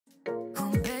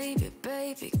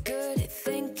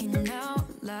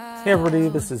Hey everybody,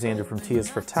 this is Andrew from T is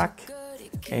for Tech,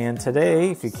 and today,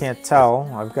 if you can't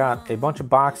tell, I've got a bunch of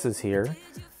boxes here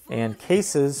and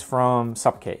cases from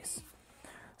SUPCASE.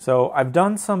 So I've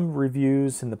done some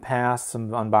reviews in the past, some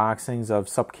unboxings of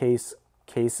SUPCASE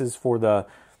cases for the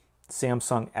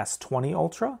Samsung S20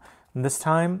 Ultra, and this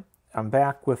time I'm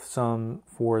back with some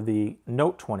for the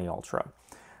Note20 Ultra.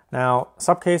 Now,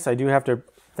 SUPCASE, I do have to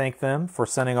thank them for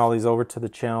sending all these over to the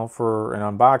channel for an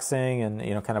unboxing and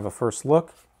kind of a first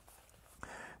look.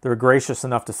 They were gracious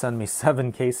enough to send me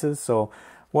 7 cases. So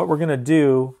what we're going to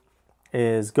do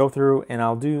is go through and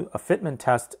I'll do a fitment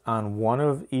test on one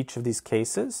of each of these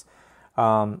cases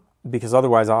because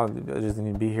otherwise I'll just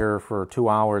need to be here for 2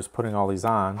 hours putting all these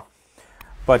on.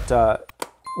 But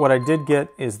what I did get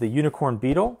is the Unicorn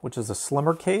Beetle, which is a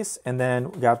slimmer case, and then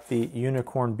we got the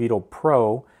Unicorn Beetle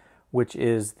Pro, which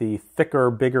is the thicker,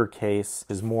 bigger case,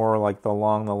 is more like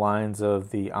along the lines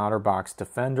of the OtterBox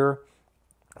Defender,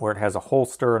 where it has a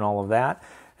holster and all of that.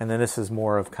 And then this is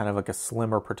more of kind of like a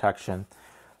slimmer protection.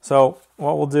 So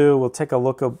what we'll do, we'll take a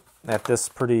look at this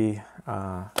pretty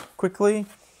quickly,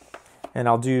 and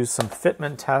I'll do some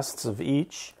fitment tests of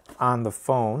each on the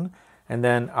phone, and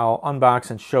then I'll unbox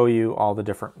and show you all the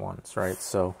different ones, right?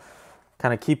 So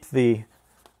kind of keep the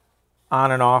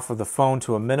on and off of the phone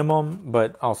to a minimum,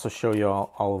 but also show you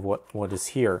all of what is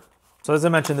here. So as I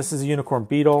mentioned, this is a Unicorn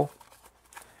Beetle.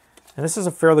 And this is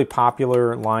a fairly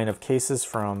popular line of cases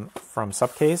from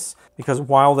SUPCASE because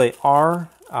while they are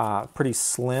pretty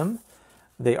slim,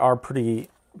 they are pretty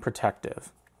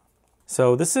protective.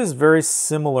 So this is very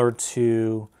similar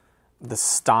to the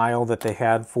style that they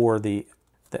had for the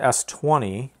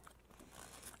S20,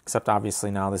 except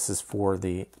obviously now this is for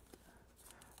the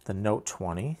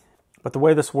Note20. But the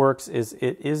way this works is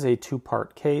it is a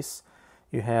 2-part case.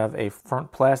 You have a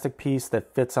front plastic piece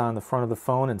that fits on the front of the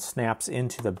phone and snaps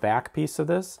into the back piece of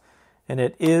this. And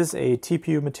it is a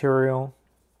TPU material.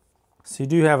 So you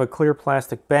do have a clear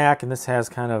plastic back, and this has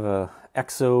kind of a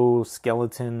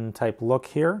exoskeleton type look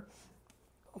here.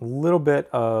 A little bit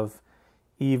of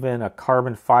even a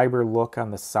carbon fiber look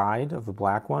on the side of the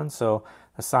black one. So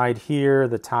the side here,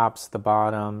 the tops, the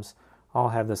bottoms, all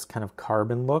have this kind of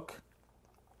carbon look.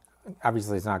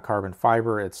 Obviously it's not carbon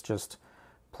fiber, it's just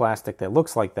plastic that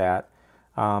looks like that,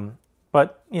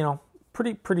 but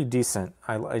pretty decent.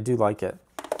 I do like it.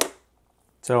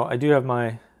 So I do have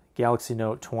my Galaxy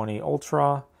Note 20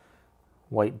 Ultra,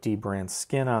 white D brand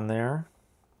skin on there.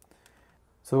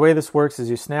 So the way this works is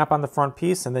you snap on the front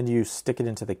piece and then you stick it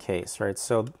into the case, right?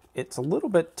 So it's a little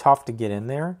bit tough to get in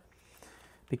there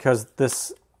because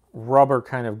this rubber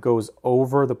kind of goes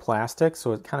over the plastic,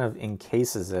 so it kind of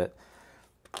encases it,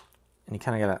 and you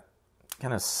kind of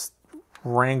gotta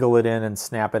wrangle it in and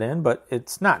snap it in, but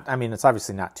it's not, it's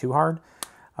obviously not too hard,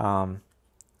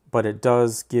 but it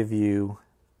does give you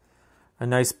a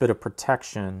nice bit of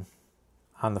protection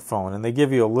on the phone. And they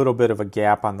give you a little bit of a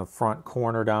gap on the front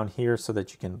corner down here so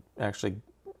that you can actually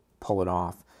pull it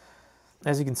off.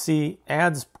 As you can see,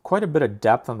 adds quite a bit of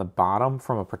depth on the bottom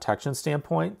from a protection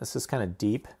standpoint. This is kind of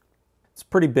deep. It's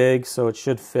pretty big, so it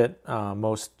should fit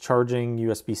most charging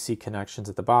USB-C connections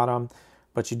at the bottom,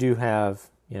 but you do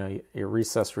have your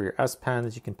recess for your S Pen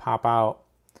that you can pop out.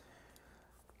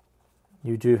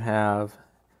 You do have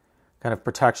kind of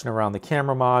protection around the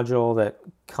camera module that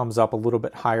comes up a little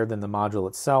bit higher than the module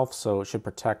itself, so it should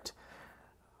protect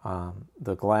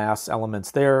the glass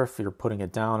elements there if you're putting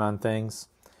it down on things.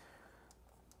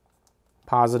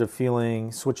 Positive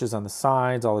feeling switches on the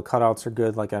sides, all the cutouts are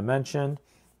good like I mentioned,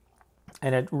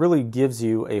 and it really gives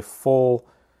you a full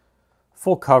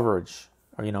coverage,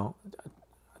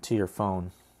 to your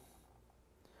phone.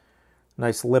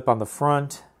 Nice lip on the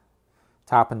front,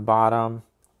 top and bottom.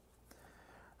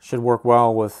 Should work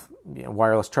well with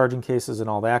wireless charging cases and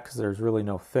all that because there's really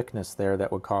no thickness there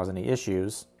that would cause any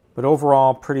issues. But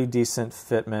overall, pretty decent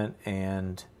fitment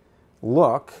and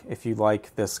look if you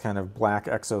like this kind of black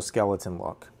exoskeleton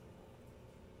look.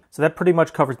 So that pretty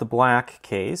much covers the black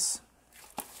case.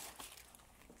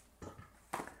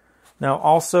 Now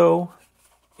also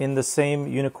in the same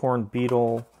Unicorn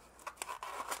Beetle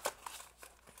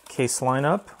case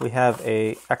lineup, we have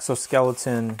a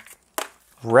exoskeleton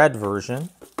red version.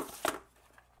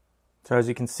 So as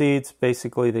you can see, it's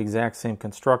basically the exact same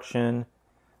construction,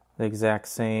 the exact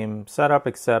same setup,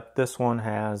 except this one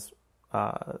has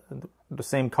the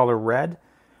same color red,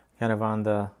 kind of on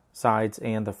the sides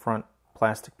and the front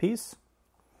plastic piece.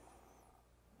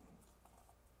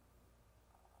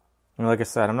 And like I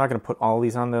said, I'm not going to put all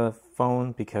these on the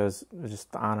phone because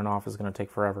just the on and off is going to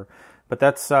take forever. But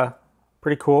that's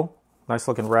pretty cool. Nice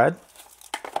looking red.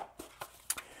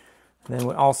 And then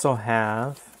we also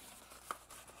have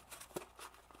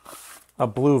a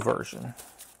blue version.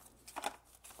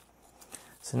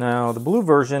 So now the blue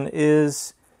version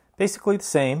is basically the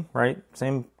same, right?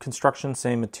 Same construction,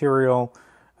 same material.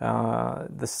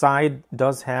 The side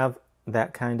does have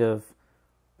that kind of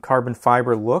carbon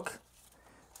fiber look.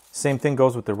 Same thing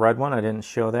goes with the red one. I didn't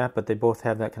show that, but they both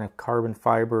have that kind of carbon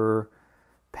fiber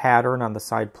pattern on the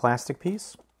side plastic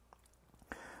piece.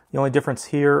 The only difference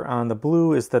here on the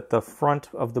blue is that the front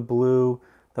of the blue,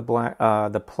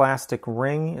 the plastic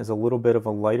ring is a little bit of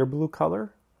a lighter blue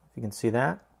color, if you can see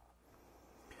that.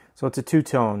 So it's a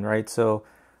two-tone, right? So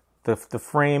the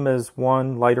frame is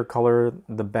one lighter color,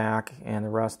 the back, and the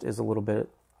rest is a little bit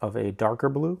of a darker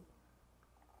blue.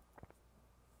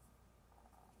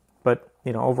 But,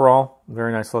 you know, overall,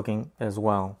 very nice looking as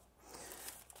well.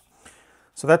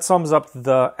 So that sums up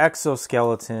the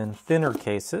exoskeleton thinner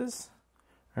cases.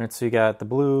 All right, so you got the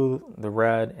blue, the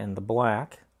red, and the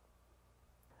black.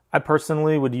 I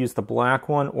personally would use the black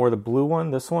one or the blue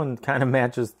one. This one kind of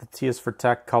matches the T is for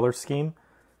Tech color scheme.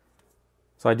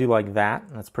 So I do like that.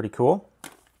 That's pretty cool.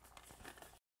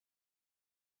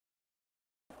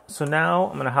 So now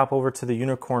I'm going to hop over to the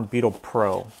Unicorn Beetle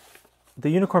Pro. The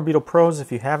Unicorn Beetle Pros,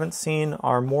 if you haven't seen,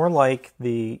 are more like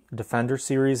the Defender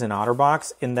series in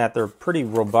OtterBox in that they're pretty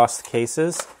robust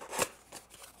cases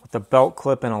with a belt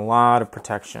clip and a lot of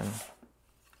protection.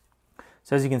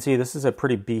 So as you can see, this is a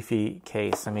pretty beefy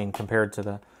case. I mean, compared to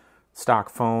the stock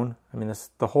phone, I mean,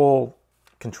 the whole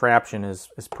contraption is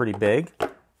pretty big.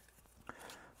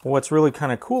 But what's really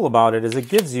kind of cool about it is it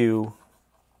gives you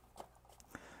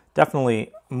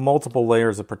definitely multiple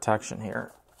layers of protection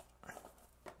here.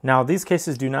 Now, these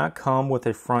cases do not come with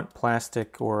a front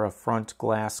plastic or a front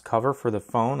glass cover for the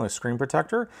phone, a screen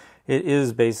protector. It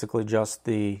is basically just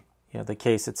the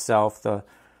case itself, the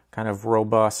kind of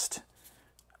robust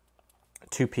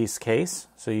two-piece case.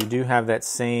 So you do have that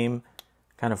same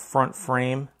kind of front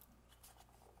frame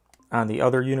on the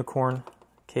other Unicorn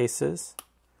cases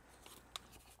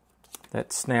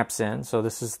that snaps in. So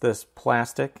this is this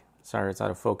plastic. Sorry, it's out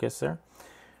of focus there.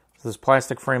 So this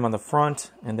plastic frame on the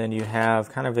front, and then you have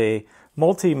kind of a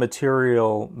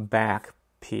multi-material back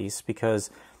piece because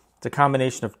it's a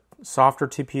combination of softer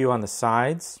TPU on the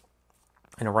sides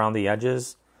and around the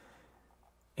edges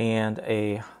and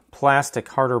a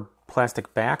harder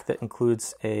plastic back that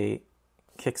includes a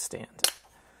kickstand.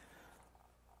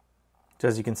 So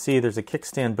as you can see, there's a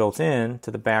kickstand built in to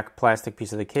the back plastic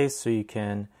piece of the case, so you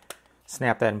can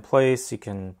snap that in place. You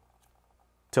can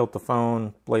tilt the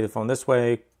phone, lay the phone this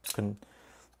way. I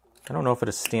don't know if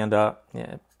it'll stand up.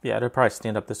 Yeah, it'll probably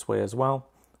stand up this way as well.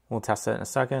 We'll test that in a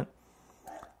second.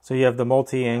 So you have the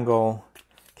multi-angle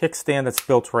kickstand that's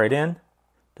built right in.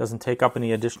 Doesn't take up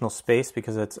any additional space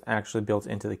because it's actually built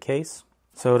into the case.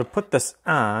 So to put this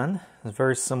on is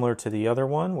very similar to the other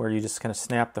one where you just kind of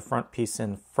snap the front piece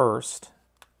in first.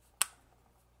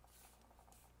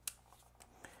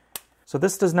 So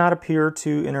this does not appear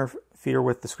to interfere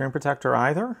with the screen protector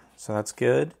either, so that's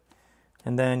good.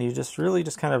 And then you just really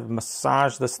just kind of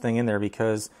massage this thing in there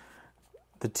because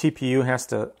the TPU has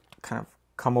to kind of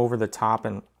come over the top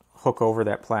and hook over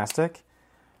that plastic.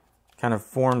 Kind of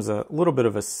forms a little bit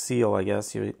of a seal, I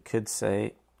guess you could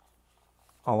say,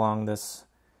 along this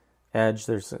edge.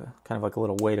 There's a kind of like a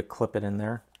little way to clip it in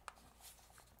there.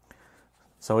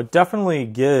 So it definitely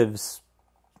gives,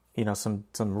 you know, some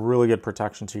really good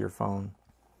protection to your phone.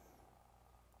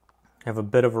 You have a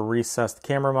bit of a recessed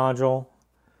camera module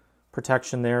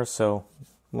protection there, so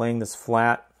laying this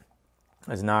flat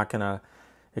is not going to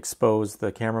expose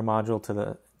the camera module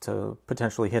to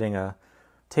potentially hitting a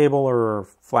table or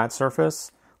flat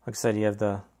surface. Like I said, you have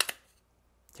the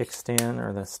kickstand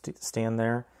or the stand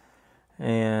there,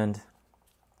 and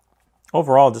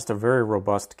overall just a very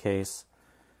robust case.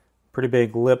 Pretty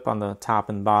big lip on the top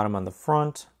and bottom on the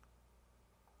front,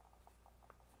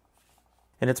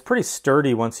 and it's pretty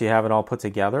sturdy once you have it all put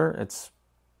together. It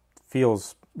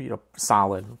feels, you know,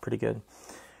 solid, pretty good.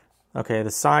 Okay,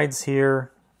 the sides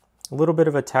here, a little bit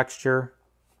of a texture.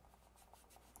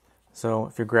 So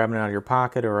if you're grabbing it out of your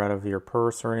pocket or out of your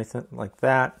purse or anything like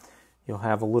that, you'll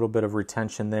have a little bit of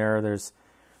retention there. There's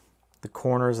the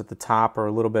corners at the top are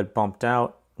a little bit bumped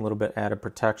out, a little bit added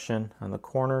protection on the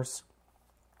corners.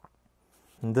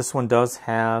 And this one does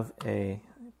have a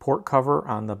port cover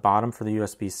on the bottom for the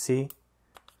USB-C.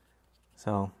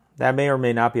 So that may or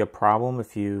may not be a problem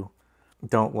if you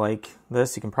don't like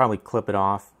this. You can probably clip it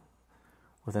off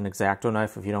with an X-Acto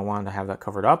knife if you don't want to have that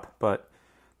covered up, but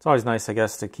it's always nice, I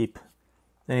guess, to keep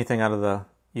anything out of the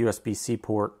USB-C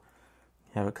port.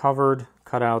 You have it covered,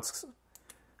 cutouts,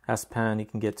 S Pen you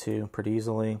can get to pretty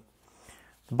easily.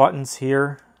 The buttons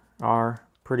here are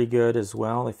pretty good as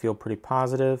well. They feel pretty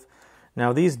positive.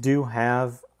 Now these do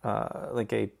have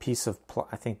like a piece of,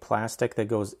 I think, plastic that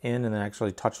goes in and then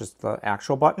actually touches the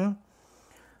actual button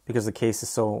because the case is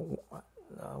so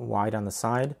wide on the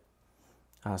side.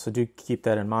 So do keep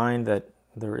that in mind, that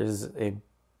there is a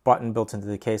button built into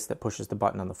the case that pushes the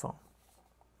button on the phone.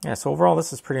 Yeah, so overall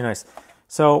this is pretty nice.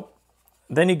 So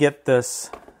then you get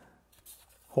this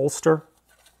holster,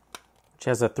 which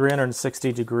has a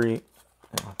 360 degree,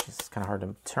 oh, it's kind of hard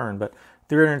to turn, but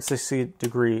 360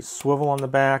 degree swivel on the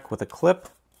back with a clip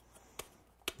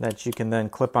that you can then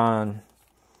clip on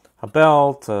a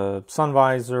belt, a sun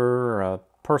visor, a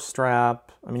purse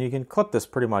strap. I mean, you can clip this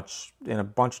pretty much in a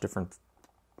bunch of different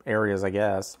areas, I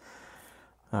guess.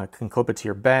 You can clip it to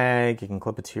your bag, you can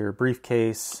clip it to your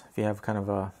briefcase. If you have kind of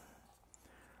a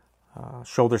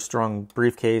shoulder-strung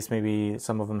briefcase, maybe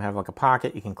some of them have like a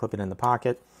pocket, you can clip it in the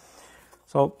pocket.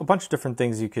 So a bunch of different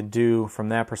things you could do from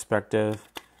that perspective,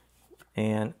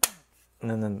 and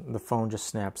then the phone just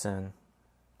snaps in.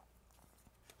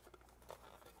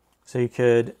 So you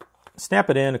could snap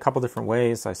it in a couple different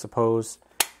ways, I suppose.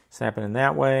 Snap it in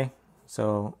that way,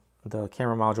 so the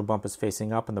camera module bump is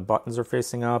facing up and the buttons are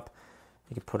facing up.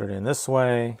 You could put it in this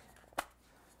way,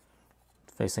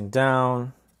 facing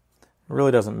down. It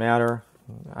really doesn't matter.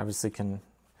 Obviously can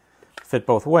fit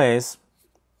both ways.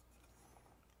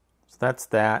 So that's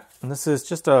that. And this is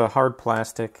just a hard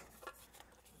plastic,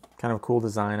 kind of cool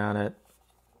design on it.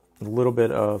 A little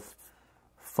bit of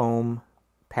foam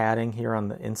padding here on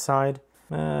the inside.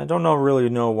 I don't really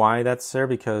know why that's there,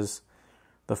 because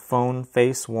the phone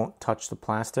face won't touch the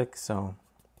plastic, so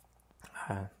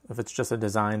if it's just a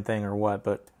design thing or what,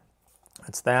 but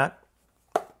it's that.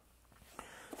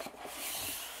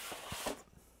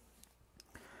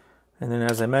 And then,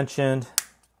 as I mentioned,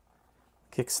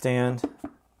 kickstand. You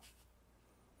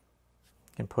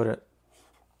can put it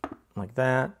like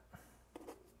that.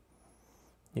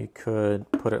 You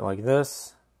could put it like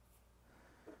this.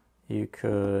 You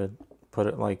could put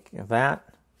it like that.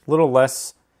 A little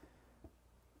less,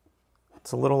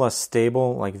 it's a little less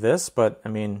stable like this, but I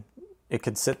mean, it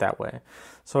could sit that way.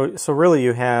 So really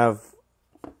you have,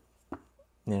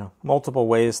 you know, multiple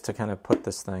ways to kind of put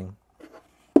this thing.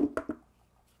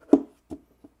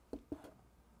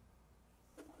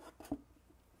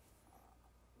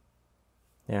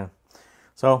 Yeah.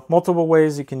 So multiple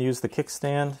ways you can use the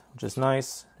kickstand, which is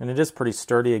nice. And it is pretty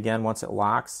sturdy again once it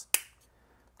locks.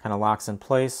 Kind of locks in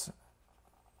place.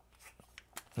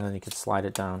 And then you can slide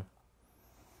it down.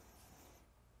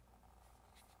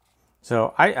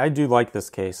 So I do like this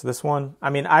case. This one, I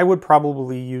mean, I would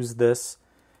probably use this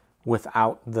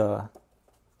without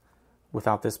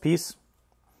this piece.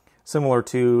 Similar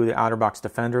to the OtterBox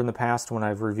Defender in the past when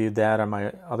I've reviewed that on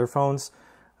my other phones.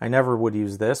 I never would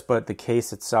use this, but the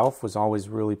case itself was always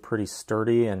really pretty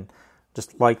sturdy and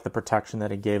just like the protection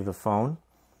that it gave the phone.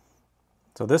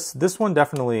 So this one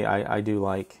definitely I do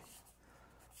like.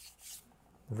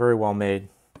 Very well made.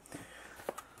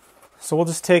 So we'll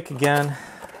just take again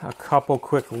a couple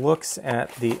quick looks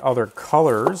at the other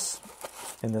colors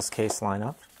in this case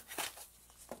lineup,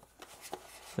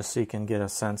 just so you can get a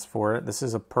sense for it. This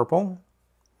is a purple,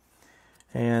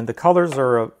 and the colors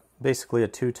are basically a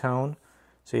two-tone.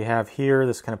 So you have here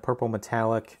this kind of purple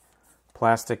metallic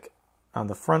plastic on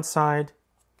the front side.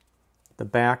 The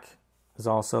back is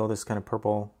also this kind of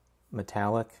purple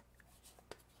metallic.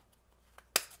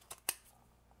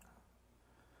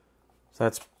 So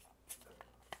that's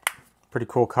pretty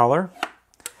cool color.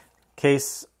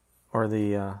 Case, or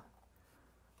the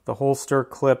holster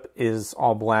clip, is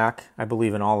all black, I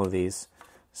believe, in all of these.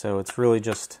 So it's really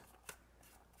just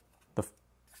the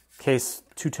case,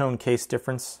 two-tone case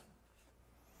difference.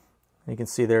 You can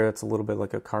see there it's a little bit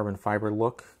like a carbon fiber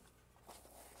look.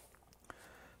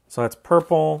 So that's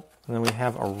purple, and then we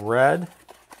have a red.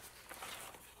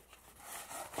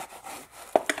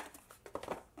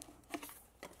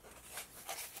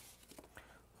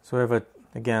 So we have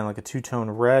again like a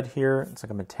two-tone red here. It's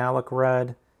like a metallic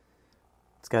red.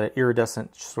 It's got an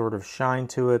iridescent sort of shine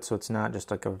to it, so it's not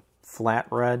just like a flat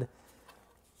red.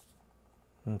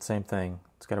 And same thing.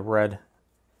 It's got a red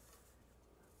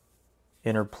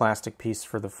inner plastic piece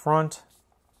for the front.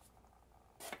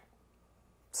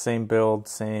 Same build,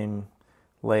 same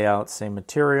layout, same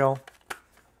material.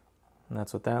 And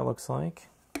that's what that looks like.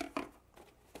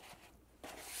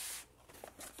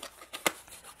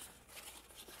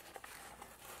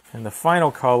 And the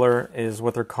final color is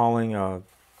what they're calling a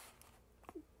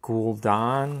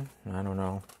Guldan. I don't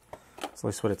know. That's at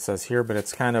least what it says here, but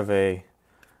it's kind of a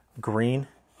green.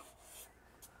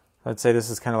 I'd say this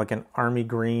is kind of like an army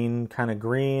green kind of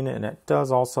green, and it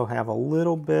does also have a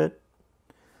little bit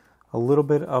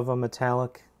of a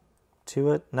metallic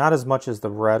to it. Not as much as the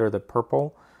red or the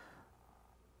purple.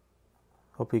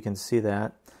 Hope you can see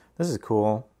that. This is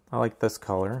cool. I like this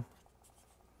color.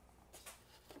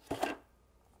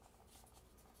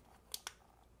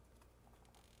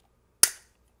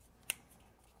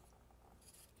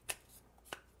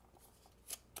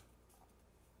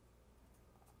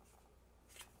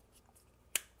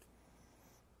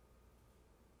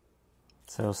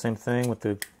 So same thing with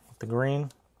the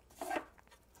green.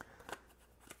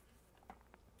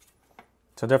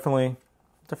 So definitely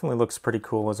looks pretty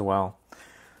cool as well.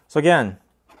 So again,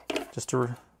 just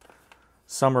a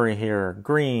summary here: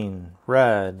 green,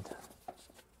 red,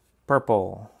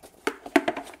 purple,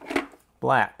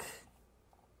 black.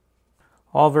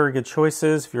 All very good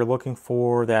choices if you're looking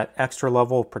for that extra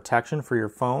level of protection for your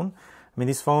phone. I mean,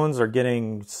 these phones are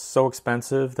getting so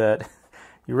expensive that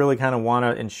you really kind of want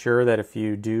to ensure that if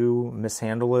you do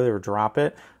mishandle it or drop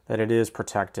it, that it is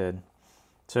protected.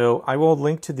 So I will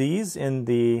link to these in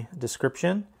the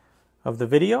description of the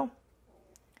video.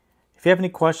 If you have any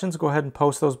questions, go ahead and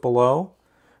post those below.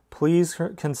 Please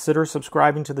consider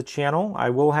subscribing to the channel. I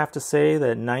will have to say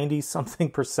that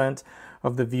 90-something%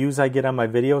 of the views I get on my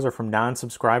videos are from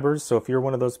non-subscribers. So if you're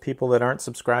one of those people that aren't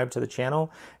subscribed to the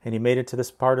channel and you made it to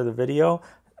this part of the video,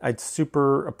 I'd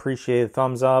super appreciate a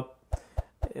thumbs up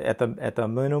at the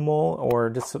minimal, or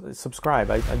just subscribe.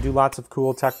 I do lots of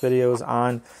cool tech videos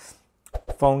on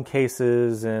phone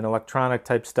cases and electronic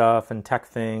type stuff and tech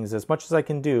things, as much as I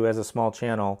can do as a small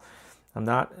channel.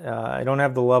 I don't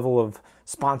have the level of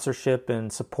sponsorship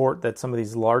and support that some of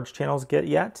these large channels get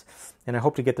yet, and I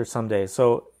hope to get there someday.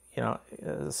 So,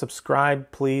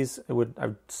 subscribe, please.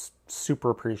 I'd super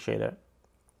appreciate it.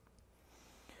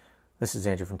 This is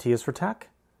Andrew from T is for Tech.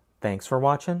 Thanks for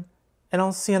watching, and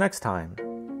I'll see you next time.